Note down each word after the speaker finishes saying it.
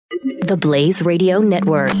the Blaze Radio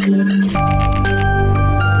Network.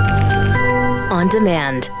 On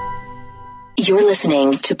demand. You're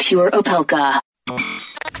listening to Pure Opelka.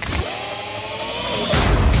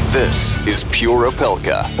 This is Pure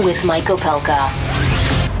Opelka. With Mike Opelka.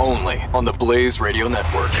 Only on the Blaze Radio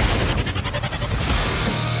Network.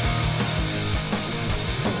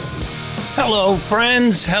 Hello,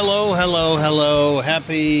 friends. Hello.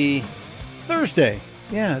 Happy Thursday.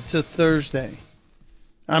 Yeah, it's a Thursday.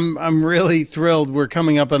 I'm really thrilled we're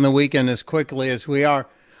coming up on the weekend as quickly as we are.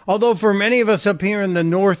 Although for many of us up here in the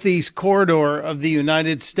northeast corridor of the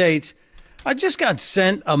United States, I just got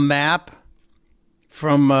sent a map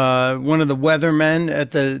from one of the weathermen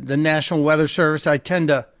at the National Weather Service. I tend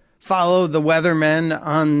to follow the weathermen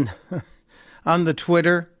on the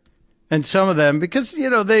Twitter, and some of them, because, you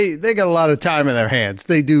know, they got a lot of time in their hands.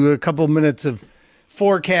 They do a couple minutes of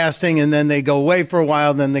forecasting, and then they go away for a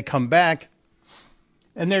while, then they come back.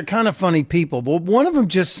 And they're kind of funny people. But one of them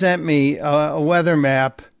just sent me a weather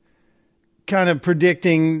map kind of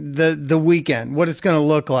predicting the weekend, what it's going to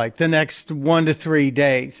look like the next 1 to 3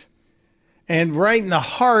 days. And right in the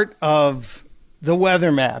heart of the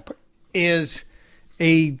weather map is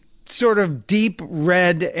a sort of deep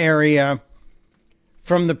red area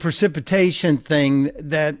from the precipitation thing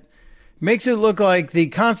that makes it look like the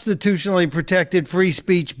constitutionally protected free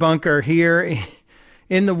speech bunker here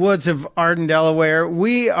in the woods of Arden, Delaware.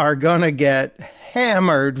 We are going to get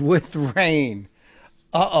hammered with rain.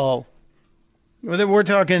 Uh-oh. We're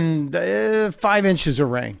talking 5 inches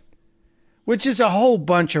of rain, which is a whole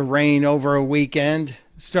bunch of rain over a weekend,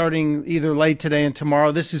 starting either late today and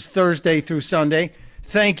tomorrow. This is Thursday through Sunday.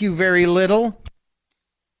 Thank you very little.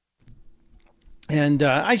 And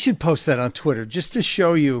I should post that on Twitter just to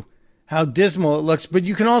show you how dismal it looks. But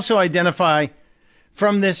you can also identify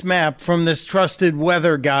from this map, from this trusted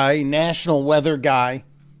weather guy, national weather guy,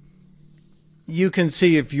 you can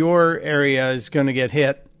see if your area is going to get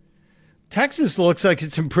hit. Texas looks like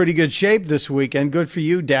it's in pretty good shape this weekend. Good for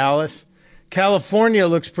you, Dallas. California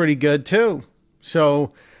looks pretty good, too.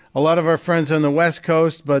 So a lot of our friends on the West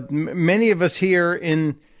Coast, but many of us here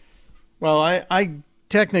in, well, I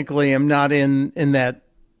technically am not in that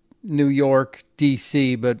New York,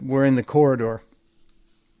 D.C., but we're in the corridor.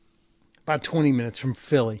 About 20 minutes from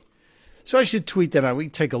Philly. So I should tweet that out. We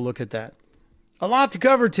can take a look at that. A lot to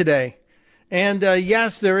cover today. And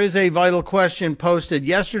yes, there is a vital question posted.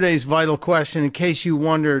 Yesterday's vital question, in case you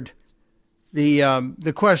wondered,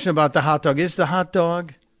 the question about the hot dog. Is the hot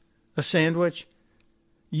dog a sandwich?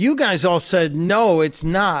 You guys all said, no, it's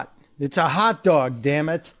not. It's a hot dog, damn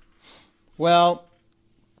it. Well,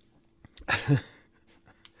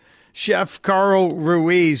 Chef Carl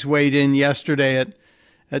Ruiz weighed in yesterday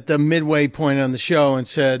at the midway point on the show and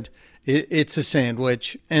said it's a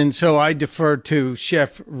sandwich. And so I deferred to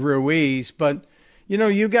Chef Ruiz. But, you know,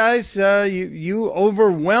 you guys, you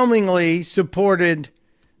overwhelmingly supported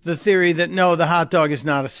the theory that, no, the hot dog is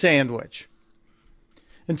not a sandwich.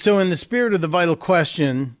 And so in the spirit of the vital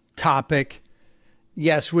question topic,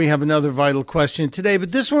 yes, we have another vital question today.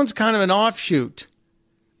 But this one's kind of an offshoot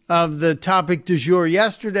of the topic du jour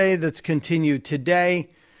yesterday that's continued today,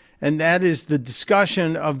 and that is the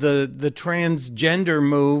discussion of the transgender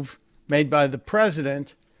move made by the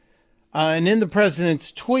president. And in the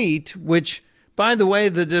president's tweet, which, by the way,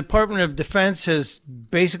 the Department of Defense has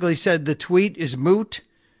basically said the tweet is moot,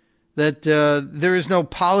 that there is no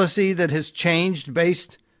policy that has changed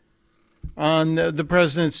based on the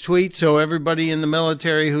president's tweet, so everybody in the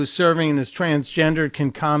military who's serving and is transgender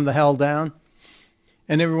can calm the hell down.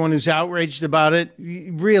 And everyone who's outraged about it,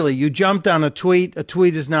 really, you jumped on a tweet. A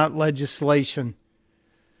tweet is not legislation.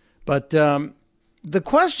 But the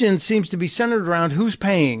question seems to be centered around who's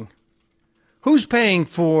paying. Who's paying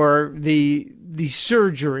for the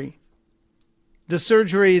surgery? The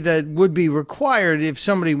surgery that would be required if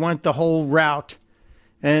somebody went the whole route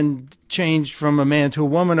and changed from a man to a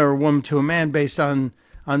woman or a woman to a man based on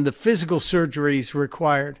the physical surgeries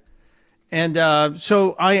required. And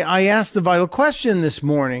so I asked the vital question this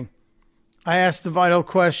morning. I asked the vital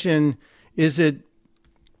question, is it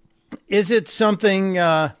something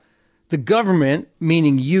the government,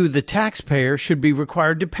 meaning you, the taxpayer, should be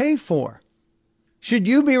required to pay for? Should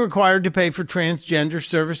you be required to pay for transgender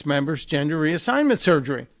service members' gender reassignment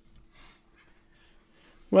surgery?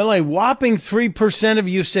 Well, a whopping 3% of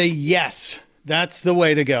you say yes, that's the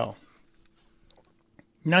way to go.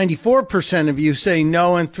 94% of you say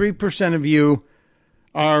no, and 3% of you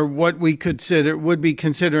are what we would be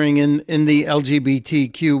considering in the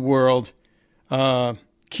LGBTQ world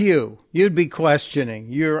Q. You'd be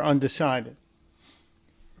questioning. You're undecided.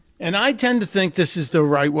 And I tend to think this is the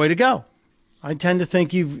right way to go. I tend to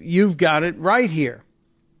think you've got it right here,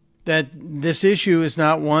 that this issue is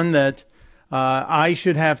not one that I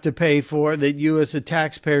should have to pay for, that you as a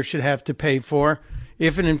taxpayer should have to pay for,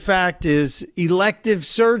 if it in fact is elective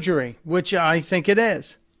surgery, which I think it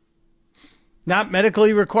is. Not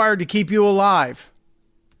medically required to keep you alive.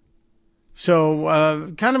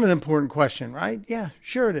 So kind of an important question, right? Yeah,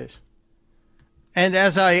 sure it is. And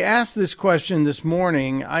as I asked this question this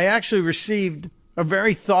morning, I actually received a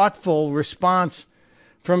very thoughtful response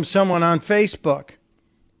from someone on Facebook.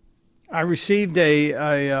 I received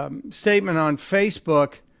a statement on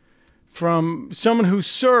Facebook from someone who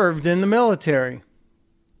served in the military,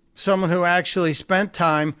 someone who actually spent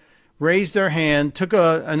time, raised their hand, took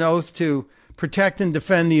an oath to protect and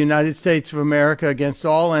defend the United States of America against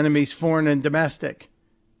all enemies, foreign and domestic.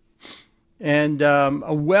 And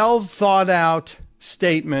a well thought out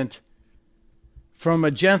statement from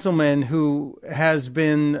a gentleman who has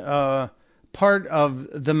been part of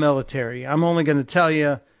the military. I'm only going to tell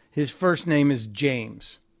you his first name is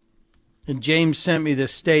James. And James sent me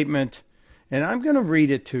this statement, and I'm going to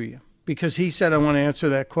read it to you because he said I want to answer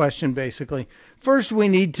that question basically. First, we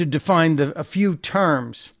need to define a few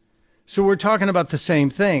terms. So we're talking about the same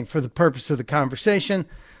thing for the purpose of the conversation.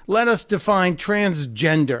 Let us define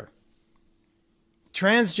transgender.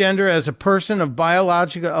 Transgender as a person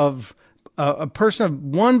of a person of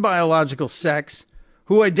one biological sex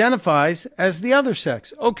who identifies as the other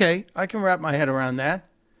sex. Okay, I can wrap my head around that.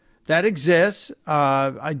 That exists.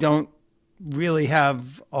 I don't really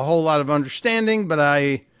have a whole lot of understanding, but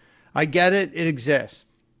I get it. It exists.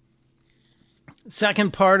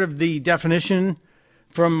 Second part of the definition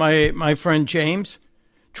from my friend James.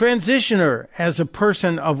 Transitioner as a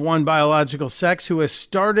person of one biological sex who has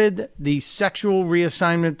started the sexual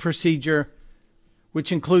reassignment procedure,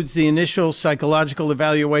 which includes the initial psychological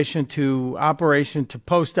evaluation to operation to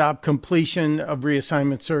post-op completion of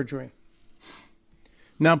reassignment surgery.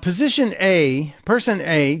 Now, person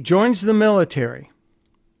A joins the military.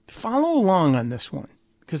 Follow along on this one,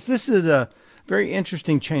 because this is a very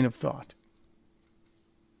interesting chain of thought.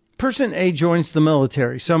 Person A joins the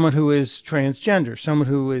military, someone who is transgender, someone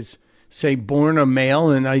who is, say, born a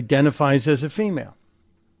male and identifies as a female.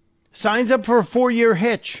 Signs up for a 4-year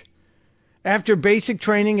hitch. After basic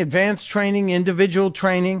training, advanced training, individual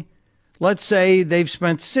training, let's say they've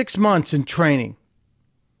spent 6 months in training.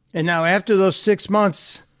 And now after those 6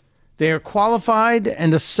 months, they are qualified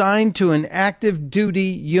and assigned to an active duty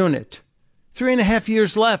unit. 3.5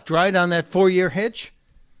 years left, right, on that 4-year hitch?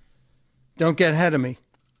 Don't get ahead of me.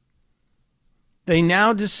 They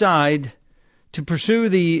now decide to pursue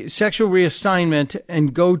the sexual reassignment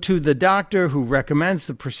and go to the doctor who recommends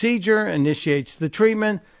the procedure, initiates the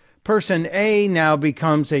treatment. Person A now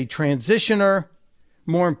becomes a transitioner.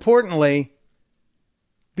 More importantly,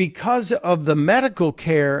 because of the medical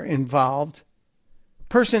care involved,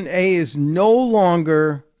 person A is no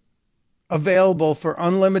longer available for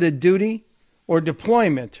unlimited duty or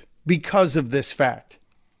deployment because of this fact.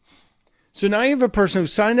 So now you have a person who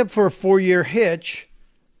signed up for a 4-year hitch,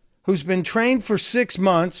 who's been trained for 6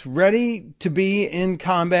 months, ready to be in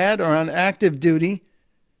combat or on active duty,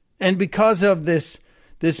 and because of this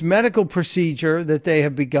medical procedure that they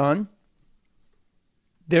have begun,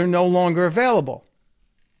 they're no longer available.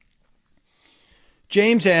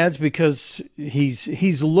 James adds, because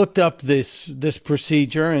he's looked up this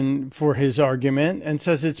procedure and for his argument, and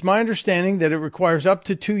says, it's my understanding that it requires up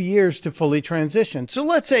to 2 years to fully transition. So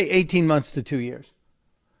let's say 18 months to 2 years.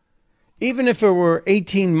 Even if it were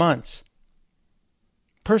 18 months,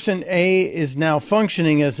 person A is now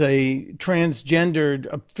functioning as a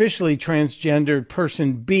officially transgendered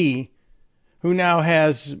person B, who now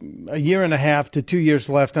has 1.5 to 2 years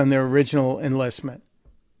left on their original enlistment.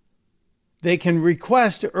 They can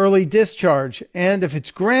request early discharge, and if it's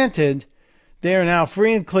granted, they are now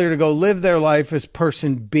free and clear to go live their life as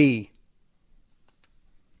person B.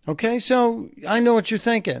 Okay, so I know what you're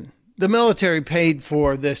thinking. The military paid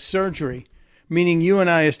for this surgery, meaning you and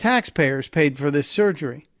I as taxpayers paid for this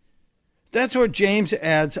surgery. That's where James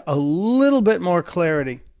adds a little bit more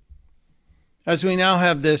clarity, as we now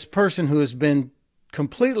have this person who has been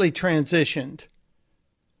completely transitioned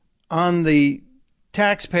on the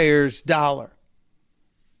taxpayers' dollar.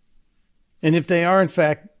 And if they are in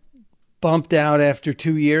fact bumped out after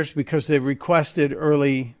 2 years because they requested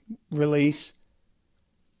early release,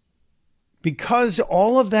 because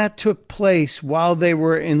all of that took place while they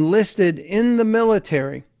were enlisted in the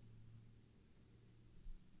military,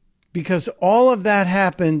 because all of that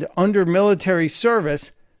happened under military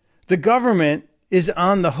service, the government is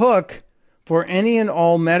on the hook for any and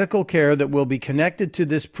all medical care that will be connected to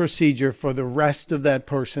this procedure for the rest of that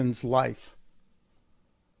person's life.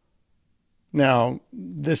 Now,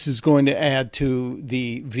 this is going to add to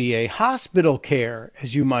the VA hospital care,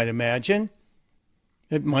 as you might imagine.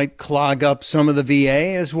 It might clog up some of the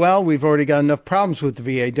VA as well. We've already got enough problems with the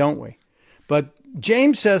VA, don't we? But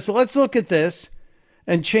James says, let's look at this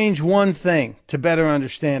and change one thing to better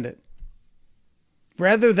understand it.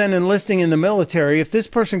 Rather than enlisting in the military, if this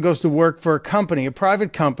person goes to work for a company, a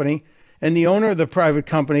private company, and the owner of the private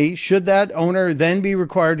company, should that owner then be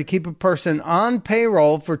required to keep a person on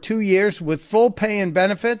payroll for 2 years with full pay and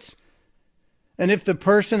benefits? And if the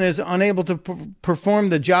person is unable to perform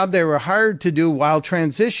the job they were hired to do while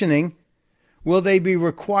transitioning, will they be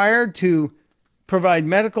required to provide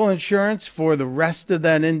medical insurance for the rest of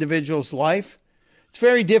that individual's life? It's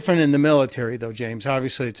very different in the military, though, James.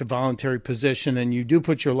 Obviously, it's a voluntary position, and you do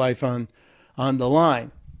put your life on the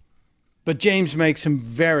line. But James makes some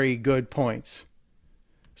very good points,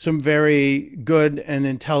 some very good and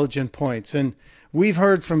intelligent points. And we've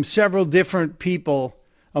heard from several different people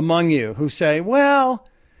among you who say, well,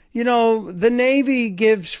 you know, the Navy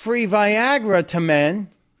gives free Viagra to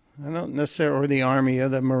men. I don't necessarily, or the Army or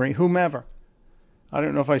the Marine, whomever. I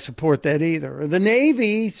don't know if I support that either. Or the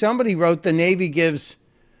Navy, somebody wrote the Navy gives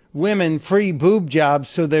women free boob jobs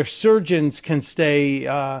so their surgeons can stay,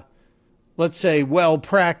 let's say, well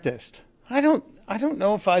practiced. I don't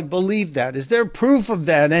know if I believe that. Is there proof of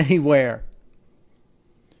that anywhere?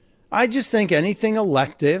 I just think anything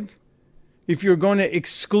elective, if you're going to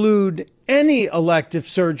exclude any elective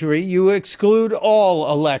surgery, you exclude all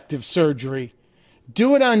elective surgery.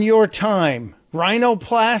 Do it on your time.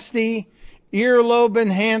 Rhinoplasty, earlobe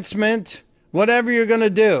enhancement, whatever you're going to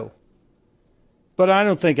do. But I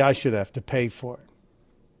don't think I should have to pay for it.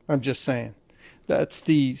 I'm just saying. That's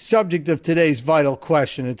the subject of today's vital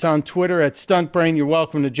question. It's on Twitter at StuntBrain. You're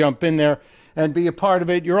welcome to jump in there and be a part of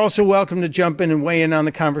it. You're also welcome to jump in and weigh in on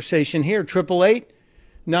the conversation here.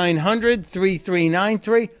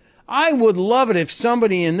 888-900-3393. I would love it if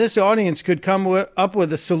somebody in this audience could come up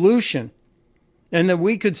with a solution and that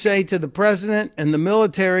we could say to the president and the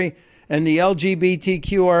military and the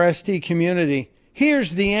LGBTQRST community,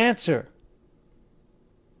 here's the answer.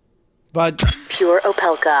 But Pure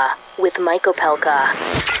Opelka with Mike Opelka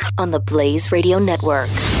on the Blaze Radio Network.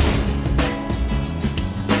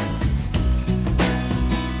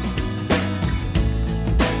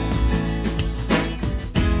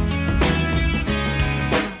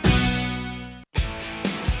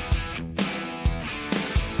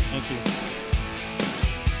 thank you.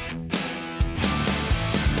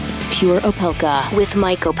 Pure Opelka with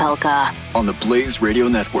Mike Opelka On the Blaze Radio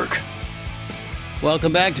Network.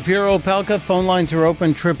 Welcome back to Pure Opelka. Phone lines are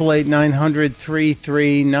open,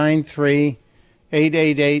 888-900-3393,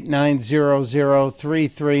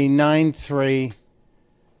 888-900-3393.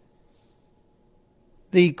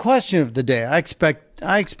 The question of the day, I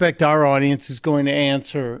expect our audience is going to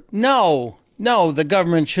answer, no, the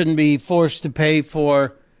government shouldn't be forced to pay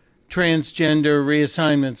for transgender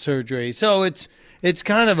reassignment surgery. So it's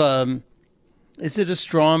kind of is it a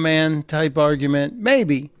straw man type argument?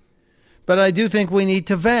 Maybe. But I do think we need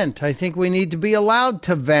to vent. I think we need to be allowed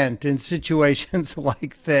to vent in situations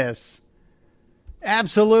like this.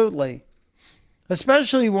 Absolutely.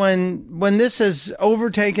 Especially when this has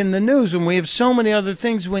overtaken the news and we have so many other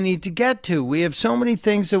things we need to get to. We have so many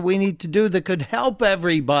things that we need to do that could help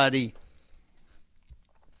everybody.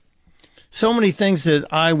 So many things that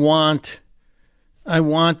I want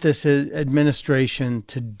this administration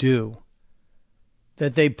to do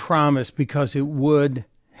that they promise because it would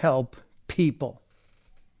help people.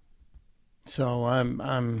 So I'm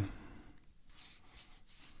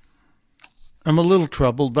a little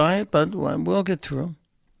troubled by it, but we'll get through.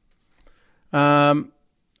 I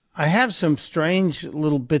have some strange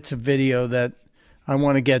little bits of video that I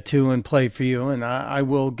want to get to and play for you, and I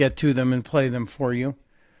will get to them and play them for you.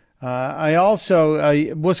 I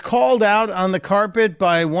also was called out on the carpet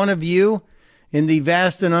by one of you in the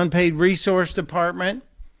vast and unpaid resource department.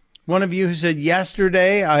 One of you who said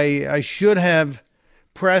yesterday I should have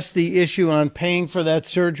pressed the issue on paying for that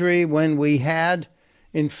surgery when we had,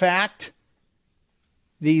 in fact,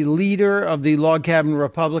 the leader of the Log Cabin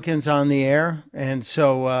Republicans on the air. And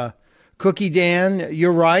so, Cookie Dan,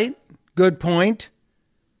 you're right. Good point.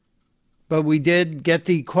 But we did get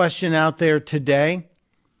the question out there today.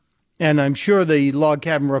 And I'm sure the Log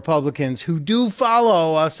Cabin Republicans who do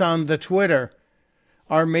follow us on the Twitter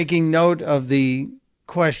are making note of the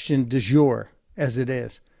question du jour as it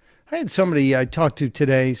is. I had somebody I talked to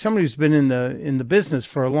today, somebody who's been in the business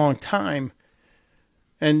for a long time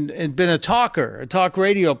and been a talk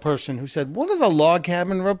radio person who said, what are the Log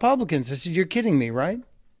Cabin Republicans? I said, you're kidding me, right?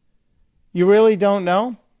 You really don't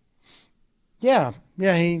know? Yeah,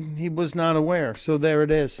 Yeah, he was not aware. So there it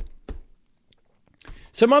is.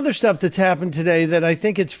 Some other stuff that's happened today that I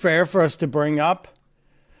think it's fair for us to bring up.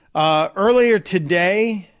 Earlier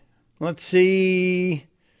today, let's see,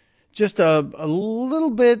 just a little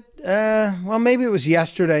bit, well, maybe it was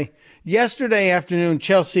yesterday. Yesterday afternoon,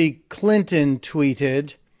 Chelsea Clinton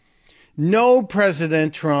tweeted, "No,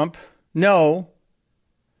 President Trump, no.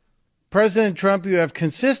 President Trump, you have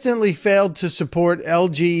consistently failed to support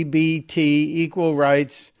LGBT equal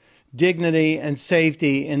rights, dignity, and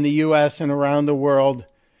safety in the U.S. and around the world,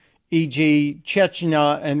 e.g.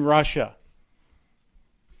 Chechnya and Russia."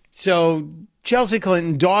 So Chelsea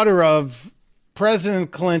Clinton, daughter of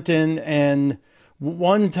President Clinton and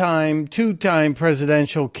two-time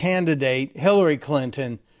presidential candidate Hillary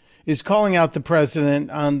Clinton, is calling out the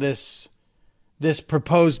president on this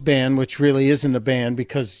proposed ban, which really isn't a ban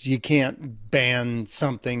because you can't ban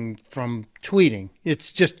something from tweeting.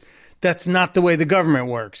 It's just, that's not the way the government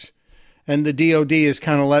works. And the DOD is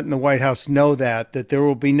kind of letting the White House know that there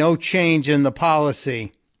will be no change in the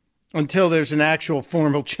policy until there's an actual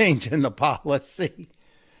formal change in the policy.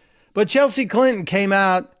 But Chelsea Clinton came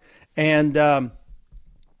out and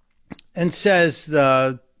says,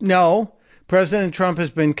 no, President Trump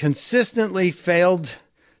has been consistently failed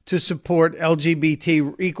to support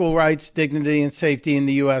LGBT equal rights, dignity, and safety in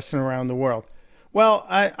the U.S. and around the world. Well,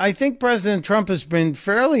 I think President Trump has been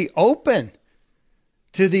fairly open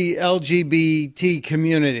to the LGBT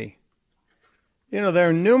community. You know, there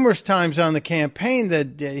are numerous times on the campaign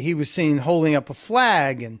that he was seen holding up a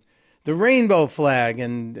flag, and the rainbow flag,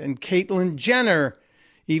 and Caitlyn Jenner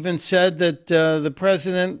even said that the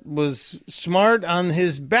president was smart on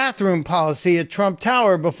his bathroom policy at Trump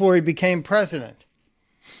Tower before he became president.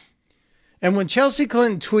 And when Chelsea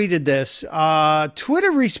Clinton tweeted this,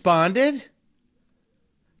 Twitter responded.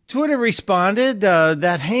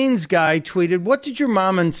 That Haynes guy tweeted, "What did your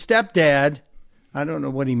mom and stepdad," I don't know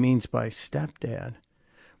what he means by stepdad.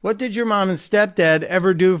 "What did your mom and stepdad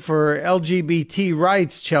ever do for LGBT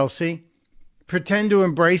rights, Chelsea? Pretend to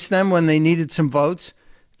embrace them when they needed some votes?"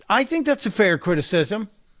 I think that's a fair criticism.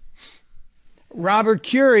 Robert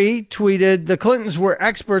Curie tweeted, "The Clintons were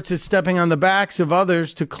experts at stepping on the backs of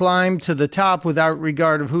others to climb to the top without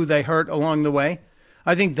regard of who they hurt along the way."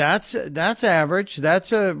 I think that's average.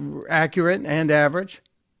 That's accurate and average.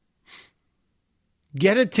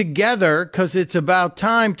 Get it together, because it's about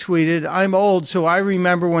time tweeted, "I'm old, so I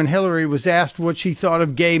remember when Hillary was asked what she thought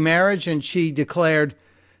of gay marriage, and she declared,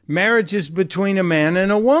 'Marriage is between a man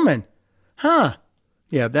and a woman.'" Huh.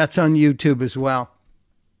 Yeah, that's on YouTube as well.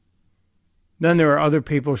 Then there are other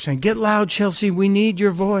people saying, "Get loud, Chelsea. We need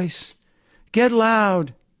your voice. Get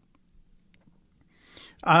loud."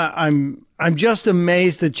 I'm just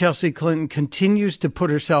amazed that Chelsea Clinton continues to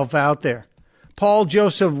put herself out there. Paul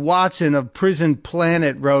Joseph Watson of Prison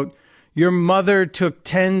Planet wrote, "Your mother took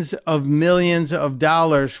tens of millions of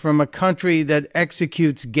dollars from a country that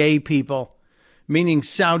executes gay people," meaning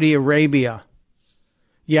Saudi Arabia.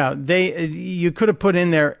 Yeah, you could have put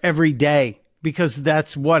in there every day, because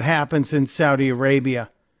that's what happens in Saudi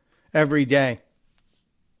Arabia every day.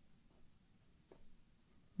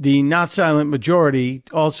 The Not Silent Majority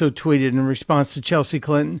also tweeted in response to Chelsea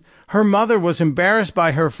Clinton, "Her mother was embarrassed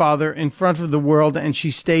by her father in front of the world, and she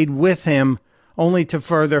stayed with him only to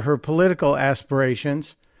further her political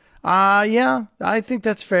aspirations." Yeah, I think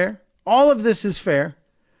that's fair. All of this is fair.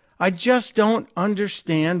 I just don't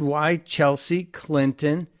understand why Chelsea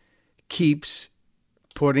Clinton keeps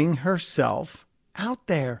putting herself out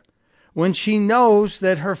there when she knows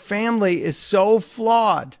that her family is so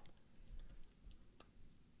flawed.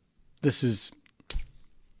 This is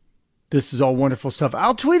all wonderful stuff.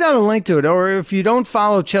 I'll tweet out a link to it, or if you don't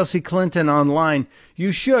follow Chelsea Clinton online,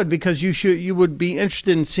 you should, because you would be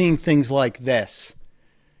interested in seeing things like this.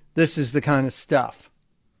 This is the kind of stuff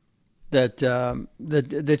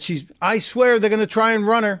that she's. I swear they're going to try and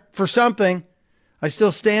run her for something. I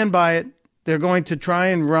still stand by it. They're going to try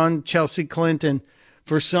and run Chelsea Clinton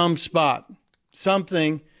for some spot,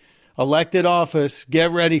 something, elected office. Get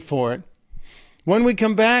ready for it. When we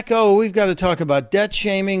come back, we've got to talk about debt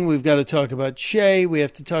shaming. We've got to talk about Shea. We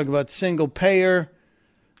have to talk about single payer.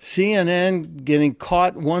 CNN getting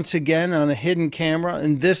caught once again on a hidden camera.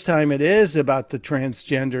 And this time it is about the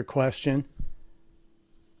transgender question.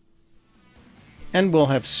 And we'll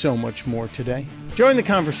have so much more today. Join the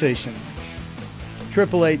conversation.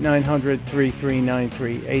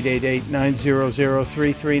 888-900-3393.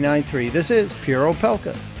 888-900-3393. This is Pure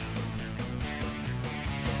Opelka.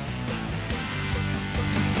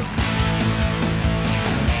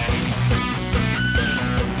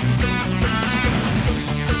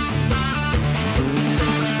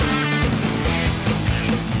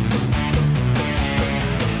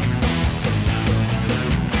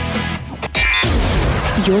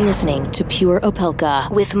 You're listening to Pure Opelka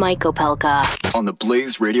with Mike Opelka on the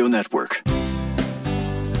Blaze Radio Network.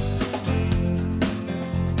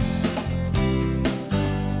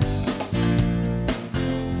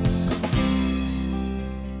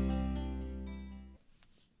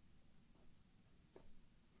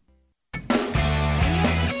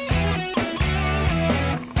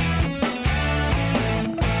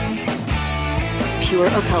 Pure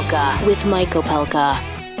Opelka with Mike Opelka.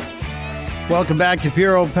 Welcome back to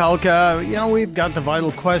Pure Opelka. You know, we've got the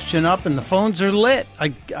vital question up and the phones are lit.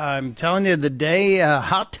 I'm telling you, the day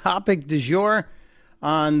hot topic du jour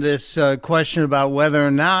on this question about whether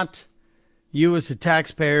or not you as a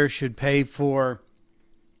taxpayer should pay for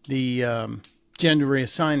the gender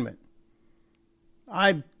reassignment.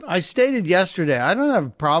 I stated yesterday, I don't have a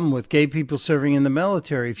problem with gay people serving in the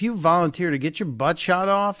military. If you volunteer to get your butt shot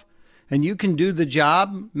off, and you can do the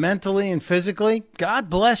job mentally and physically, God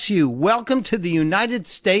bless you. Welcome to the United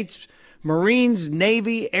States Marines,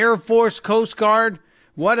 Navy, Air Force, Coast Guard,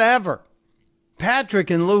 whatever.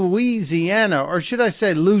 Patrick in Louisiana, or should I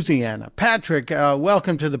say Louisiana. Patrick,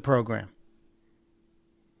 welcome to the program.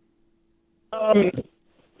 I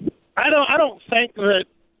don't think that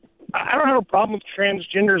I don't have a problem with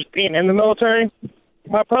transgenders being in the military.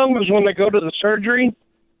 My problem is when they go to the surgery.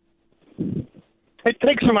 It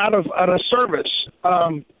takes them out of service.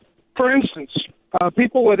 For instance,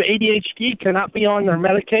 people with ADHD cannot be on their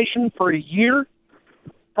medication for a year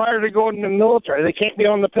prior to going in the military. They can't be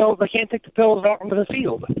on the pills. They can't take the pills out into the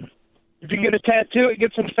field. If you get a tattoo, it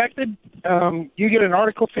gets infected. You get an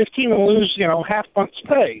Article 15 and lose, half month's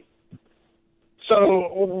pay.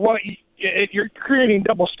 So you're creating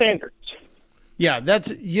double standards. Yeah,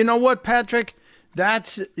 that's, you know what, Patrick?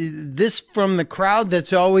 That's this from the crowd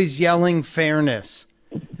that's always yelling fairness.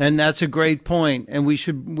 And that's a great point. And we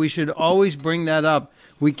should always bring that up.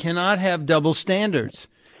 We cannot have double standards.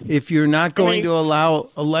 If you're not going to allow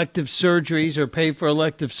elective surgeries or pay for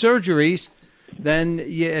elective surgeries, then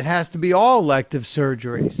it has to be all elective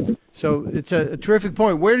surgeries. So it's a terrific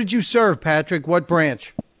point. Where did you serve, Patrick? What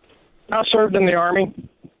branch? I served in the Army.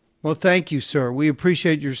 Well, thank you, sir. We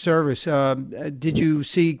appreciate your service. Did you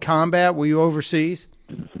see combat? Were you overseas?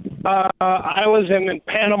 I was in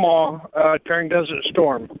Panama during Desert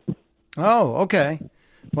Storm. Oh, okay.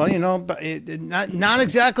 Well, not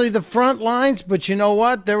exactly the front lines, but you know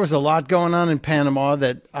what? There was a lot going on in Panama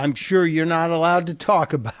that I'm sure you're not allowed to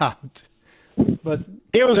talk about. But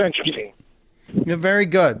it was interesting. Yeah, very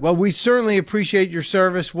good. Well, we certainly appreciate your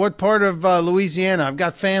service. What part of Louisiana? I've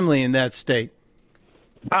got family in that state.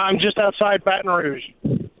 I'm just outside Baton Rouge.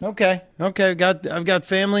 Okay. I've got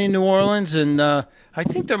family in New Orleans, and I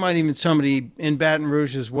think there might even be somebody in Baton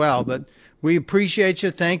Rouge as well. But we appreciate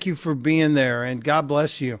you. Thank you for being there, and God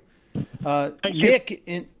bless you. Nick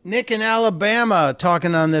in Alabama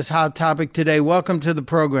talking on this hot topic today. Welcome to the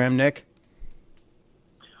program, Nick.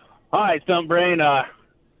 Hi, Stumpbrain.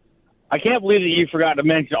 I can't believe that you forgot to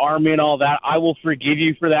mention Army and all that. I will forgive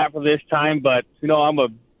you for that for this time, but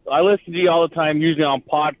I listen to you all the time, usually on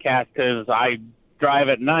podcasts because I drive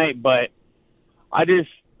at night, but I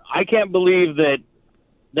can't believe that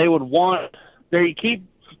they keep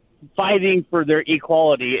fighting for their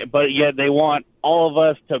equality, but yet they want all of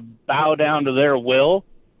us to bow down to their will.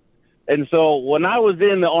 And so when I was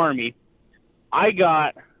in the Army,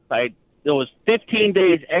 it was 15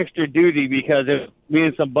 days extra duty because me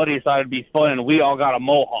and some buddies thought it'd be fun, and we all got a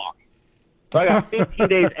mohawk. So I got 15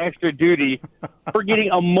 days extra duty for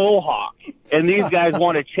getting a mohawk. And these guys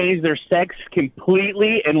want to change their sex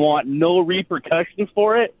completely and want no repercussions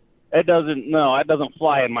for it. That doesn't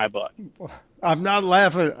fly in my book. I'm not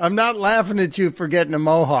laughing at you for getting a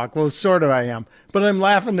mohawk. Well, sort of I am. But I'm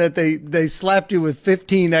laughing that they slapped you with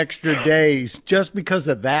 15 extra days just because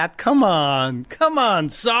of that. Come on,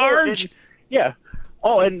 Sarge. Yeah.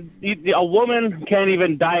 Oh, and a woman can't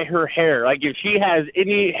even dye her hair. Like, if she has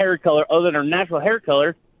any hair color other than her natural hair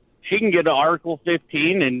color, she can get an Article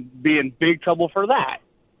 15 and be in big trouble for that.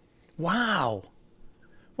 Wow,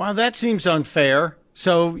 that seems unfair.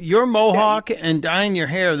 So your mohawk and dyeing your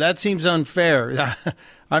hair, that seems unfair.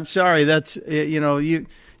 I'm sorry. That's, you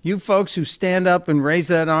folks who stand up and raise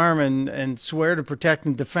that arm and swear to protect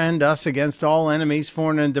and defend us against all enemies,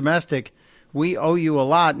 foreign and domestic. We owe you a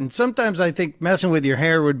lot. And sometimes I think messing with your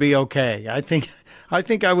hair would be okay. I think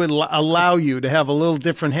I would allow you to have a little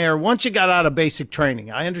different hair once you got out of basic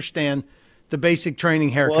training. I understand the basic training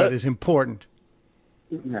haircut is important.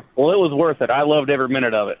 Well, it was worth it. I loved every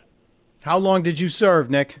minute of it. How long did you serve,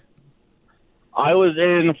 Nick? I was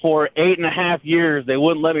in for 8.5 years. They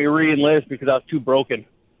wouldn't let me re-enlist because I was too broken.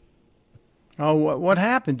 Oh, what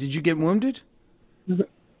happened? Did you get wounded?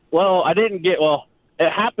 Well, I didn't get,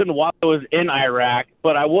 it happened while I was in Iraq,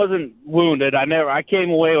 but I wasn't wounded. I came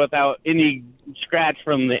away without any scratch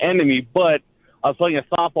from the enemy, but I was playing a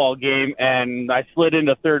softball game, and I slid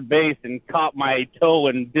into third base and caught my toe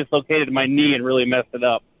and dislocated my knee and really messed it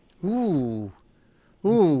up. Ooh.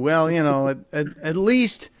 Well, at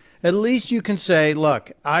least you can say,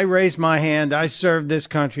 look, I raised my hand. I served this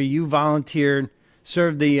country. You volunteered,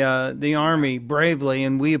 served the Army bravely,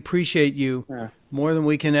 and we appreciate you more than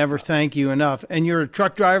we can ever thank you enough. And you're a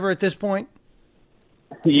truck driver at this point?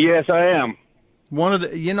 Yes, I am.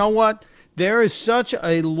 You know what? There is such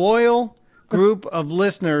a loyal group of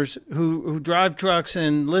listeners who drive trucks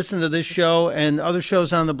and listen to this show and other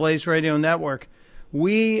shows on the Blaze Radio Network.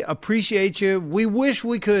 We appreciate you. We wish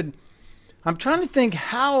we could. I'm trying to think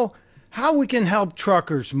how we can help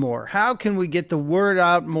truckers more. How can we get the word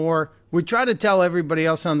out more? We try to tell everybody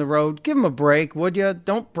else on the road, give them a break, would you?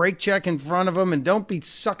 Don't brake check in front of them, and don't be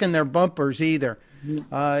sucking their bumpers either.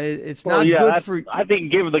 It's not good for. I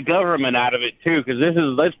think give the government out of it too, because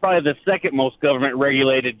that's probably the second most government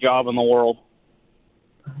regulated job in the world.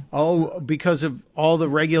 Oh, because of all the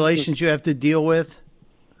regulations you have to deal with?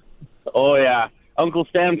 Oh yeah, Uncle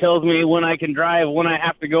Sam tells me when I can drive, when I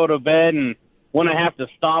have to go to bed, and when I have to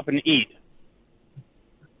stop and eat.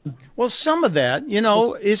 Well, some of that,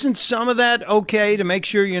 isn't some of that okay to make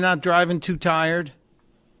sure you're not driving too tired?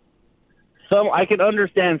 I can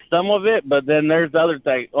understand some of it, but then there's the other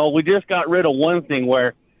thing. Oh, we just got rid of one thing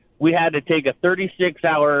where we had to take a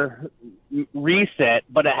 36-hour reset,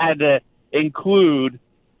 but it had to include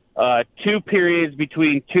 2 periods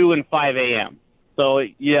between 2 and 5 a.m. So,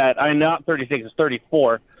 yeah, I'm not 36, it's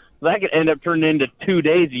 34. So that could end up turning into 2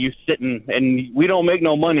 days of you sitting, and we don't make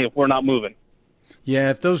no money if we're not moving. Yeah,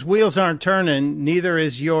 if those wheels aren't turning, neither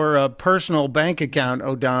is your personal bank account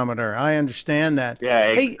odometer. I understand that.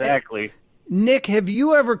 Yeah, exactly. Hey, Nick, have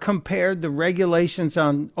you ever compared the regulations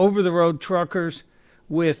on over-the-road truckers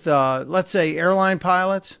with, let's say, airline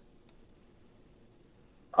pilots?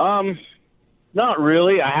 Not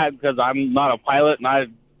really. I had, because I'm not a pilot,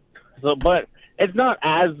 but it's not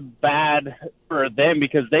as bad for them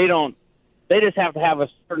because they just have to have a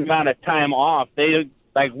certain amount of time off.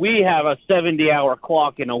 We have a 70-hour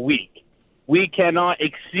clock in a week. We cannot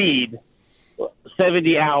exceed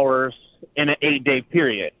 70 hours in an 8-day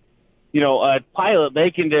period. A pilot,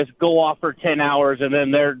 they can just go off for 10 hours and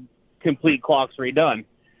then their complete clock's redone.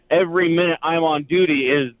 Every minute I'm on duty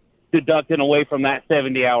is deducting away from that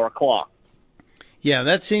 70-hour clock. Yeah,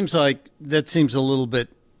 that seems a little bit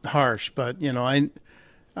harsh, but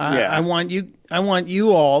I want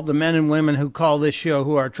you all, the men and women who call this show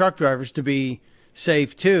who are truck drivers, to be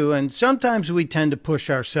safe too. And sometimes we tend to push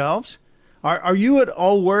ourselves. Are you at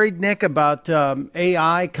all worried, Nick, about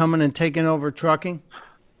AI coming and taking over trucking?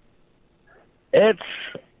 It's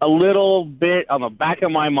a little bit on the back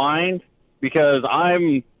of my mind because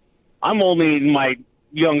I'm only in my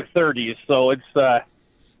young 30s, so it's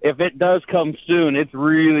if it does come soon, it's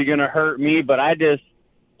really gonna hurt me. But I just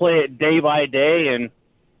play it day by day, and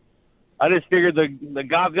I just figured the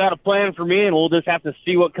God's got a plan for me, and we'll just have to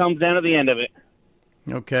see what comes down at the end of it.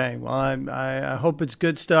 Okay, well, I hope it's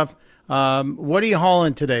good stuff. What are you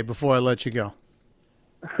hauling today before I let you go?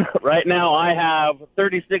 Right now, I have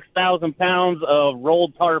 36,000 pounds of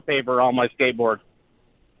rolled tar paper on my skateboard.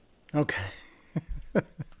 Okay.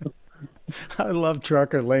 I love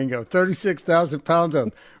trucker lingo. 36,000 pounds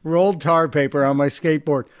of rolled tar paper on my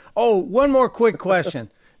skateboard. Oh, one more quick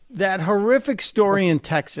question. That horrific story in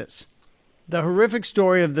Texas, the horrific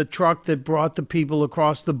story of the truck that brought the people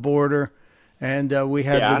across the border, and we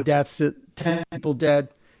had the deaths, 10 people dead.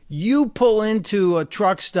 You pull into a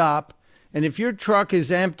truck stop, and if your truck is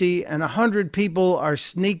empty and 100 people are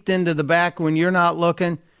sneaked into the back when you're not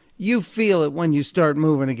looking, you feel it when you start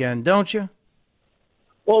moving again, don't you?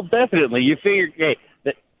 Well, definitely. You figure,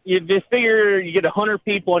 you get 100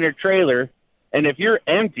 people on your trailer, and if you're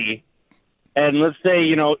empty, and let's say,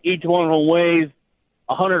 each one of them weighs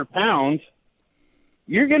 100 pounds,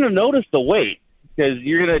 you're going to notice the weight because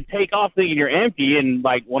you're going to take off thinking you're empty. And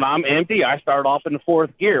when I'm empty, I start off in the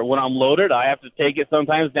 4th gear. When I'm loaded, I have to take it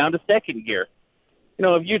sometimes down to 2nd gear.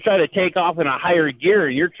 If you try to take off in a higher gear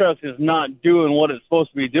and your truck is not doing what it's supposed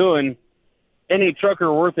to be doing, any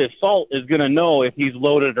trucker worth his salt is going to know if he's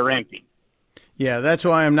loaded or empty. Yeah, that's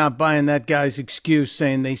why I'm not buying that guy's excuse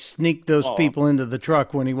saying they sneaked those people into the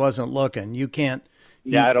truck when he wasn't looking. You can't.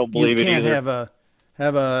 I don't believe it either. You can't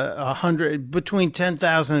have a 100 between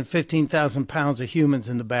 10,000 and 15,000 pounds of humans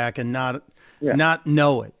in the back and not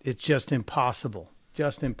know it. It's just impossible.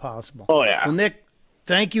 Just impossible. Oh yeah. Well,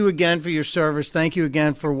 thank you again for your service. Thank you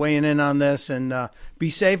again for weighing in on this, and be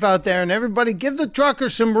safe out there. And everybody, give the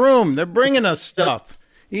truckers some room. They're bringing us stuff,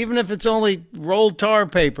 even if it's only rolled tar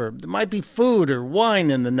paper. There might be food or wine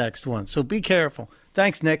in the next one, so be careful.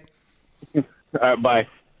 Thanks, Nick. All right, bye.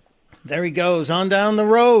 There he goes, on down the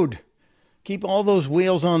road. Keep all those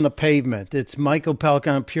wheels on the pavement. It's Mike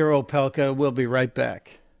Opelka on Pure Opelka. We'll be right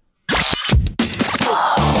back.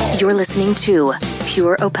 You're listening to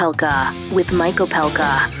Pure Opelka with Mike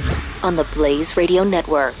Opelka on the Blaze Radio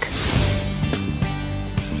Network.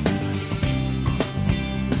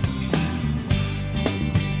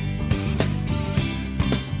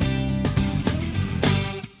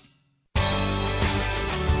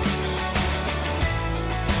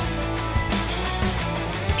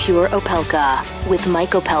 Pure Opelka with Mike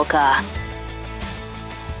Opelka.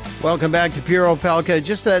 Welcome back to Pure Opelka.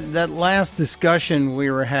 Just that last discussion we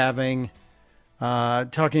were having,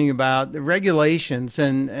 talking about the regulations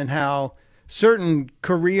and how certain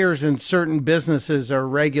careers and certain businesses are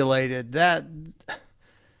regulated. That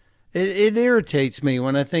it irritates me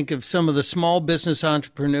when I think of some of the small business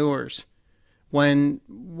entrepreneurs. When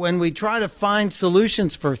we try to find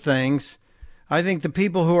solutions for things, I think the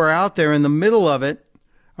people who are out there in the middle of it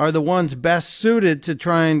are the ones best suited to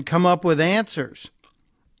try and come up with answers.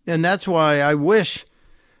 And that's why I wish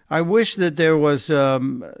that there was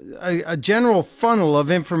a general funnel of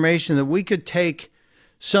information that we could take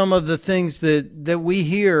some of the things that we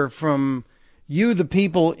hear from you, the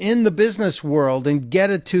people in the business world, and get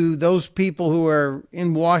it to those people who are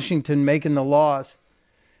in Washington making the laws.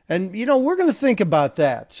 And, we're going to think about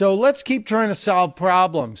that. So let's keep trying to solve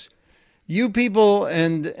problems. You people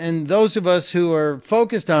and those of us who are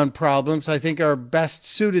focused on problems, I think, are best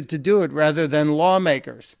suited to do it rather than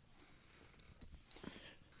lawmakers.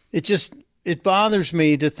 It bothers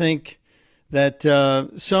me to think that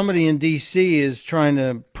somebody in D.C. is trying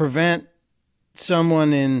to prevent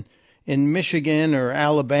someone in Michigan or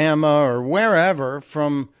Alabama or wherever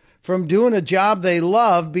from doing a job they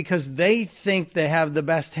love because they think they have the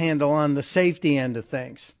best handle on the safety end of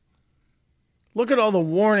things. Look at all the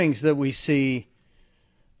warnings that we see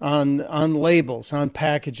on labels, on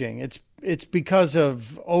packaging. It's because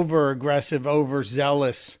of over-aggressive,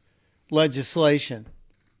 overzealous legislation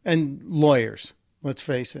and lawyers, let's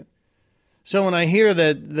face it. So when I hear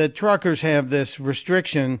that truckers have this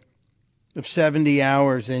restriction of 70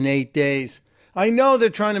 hours in 8 days, I know they're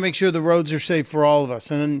trying to make sure the roads are safe for all of us.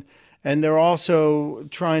 And they're also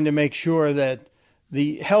trying to make sure that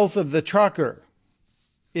the health of the trucker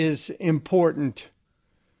is important,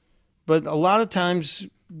 but a lot of times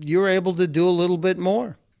you're able to do a little bit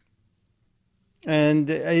more. And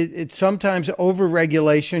it sometimes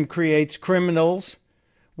over-regulation creates criminals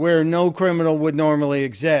where no criminal would normally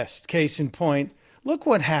exist. Case in point, look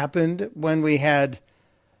what happened when we had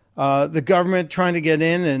the government trying to get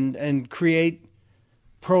in and create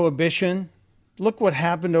prohibition. Look what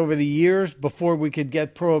happened over the years before we could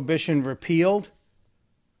get prohibition repealed.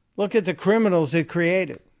 Look at the criminals it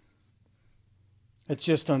created. It's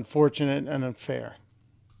just unfortunate and unfair.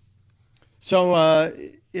 So,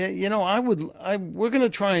 we're going to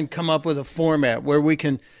try and come up with a format where we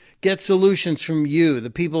can get solutions from you, the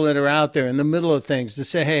people that are out there in the middle of things, to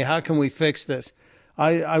say, hey, how can we fix this?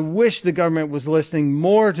 I wish the government was listening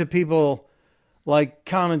more to people like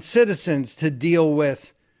common citizens to deal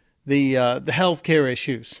with the healthcare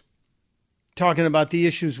issues. Talking about the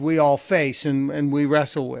issues we all face and we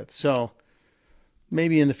wrestle with. So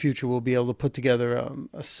maybe in the future we'll be able to put together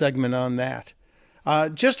a segment on that.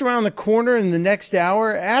 Just around the corner in the next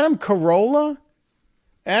hour, Adam Carolla.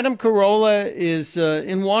 Adam Carolla is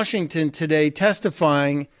in Washington today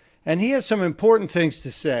testifying, and he has some important things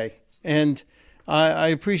to say. And I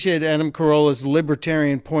appreciate Adam Carolla's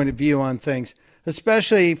libertarian point of view on things,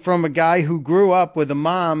 especially from a guy who grew up with a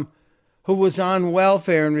mom who was on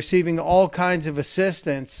welfare and receiving all kinds of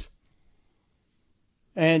assistance.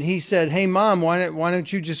 And he said, hey, Mom, why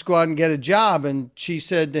don't you just go out and get a job? And she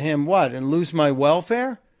said to him, what, and lose my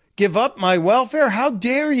welfare? Give up my welfare? How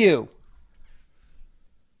dare you?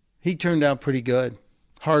 He turned out pretty good.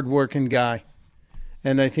 Hard-working guy.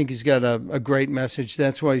 And I think he's got a great message.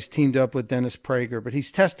 That's why he's teamed up with Dennis Prager. But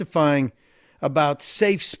he's testifying about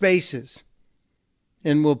safe spaces.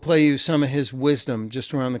 And we'll play you some of his wisdom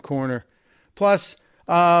just around the corner. Plus,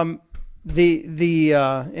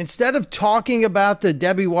 instead of talking about the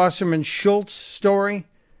Debbie Wasserman Schultz story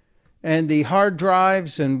and the hard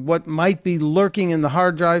drives and what might be lurking in the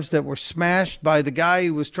hard drives that were smashed by the guy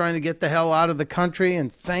who was trying to get the hell out of the country,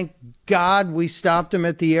 and thank God we stopped him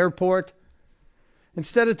at the airport.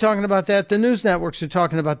 Instead of talking about that, the news networks are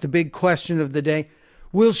talking about the big question of the day.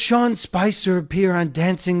 Will Sean Spicer appear on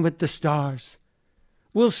Dancing with the Stars?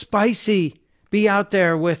 Will Spicy be out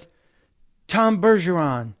there with Tom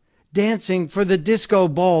Bergeron dancing for the Disco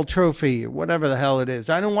Ball trophy, or whatever the hell it is?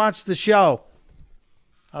 I don't watch the show.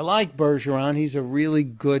 I like Bergeron. He's a really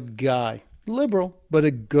good guy. Liberal, but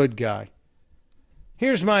a good guy.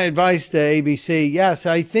 Here's my advice to ABC. Yes,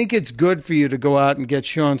 I think it's good for you to go out and get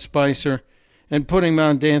Sean Spicer and put him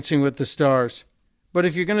on Dancing with the Stars. But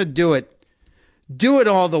if you're going to do it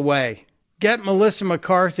all the way. Get Melissa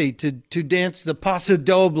McCarthy to dance the Paso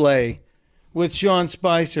Doble with Sean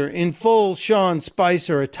Spicer in full Sean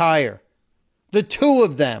Spicer attire. The two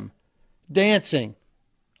of them dancing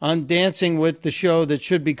on Dancing with the show that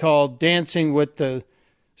should be called Dancing with the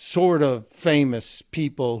sort of famous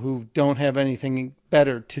people who don't have anything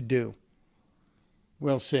better to do.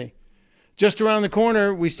 We'll see. Just around the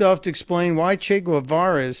corner, we still have to explain why Che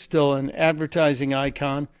Guevara is still an advertising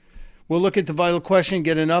icon. We'll look at the vital question,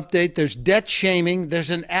 get an update. There's debt shaming. There's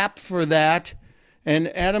an app for that. And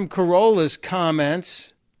Adam Carolla's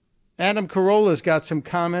comments. Adam Carolla's got some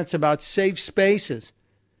comments about safe spaces.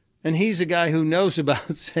 And he's a guy who knows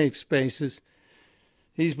about safe spaces.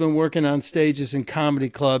 He's been working on stages in comedy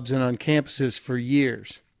clubs and on campuses for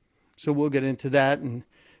years. So we'll get into that. And,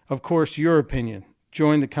 of course, your opinion.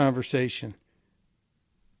 Join the conversation.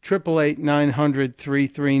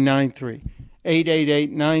 888-900-3393.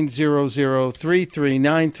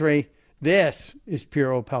 888-900-3393. This is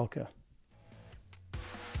Pure Opelka.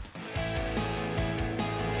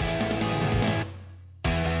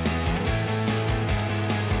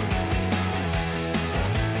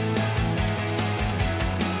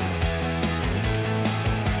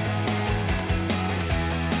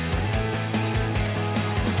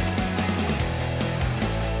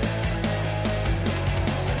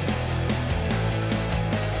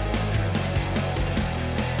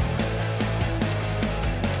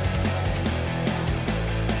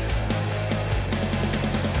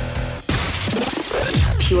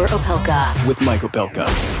 Pure Opelka. With Mike Opelka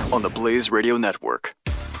on the Blaze Radio Network.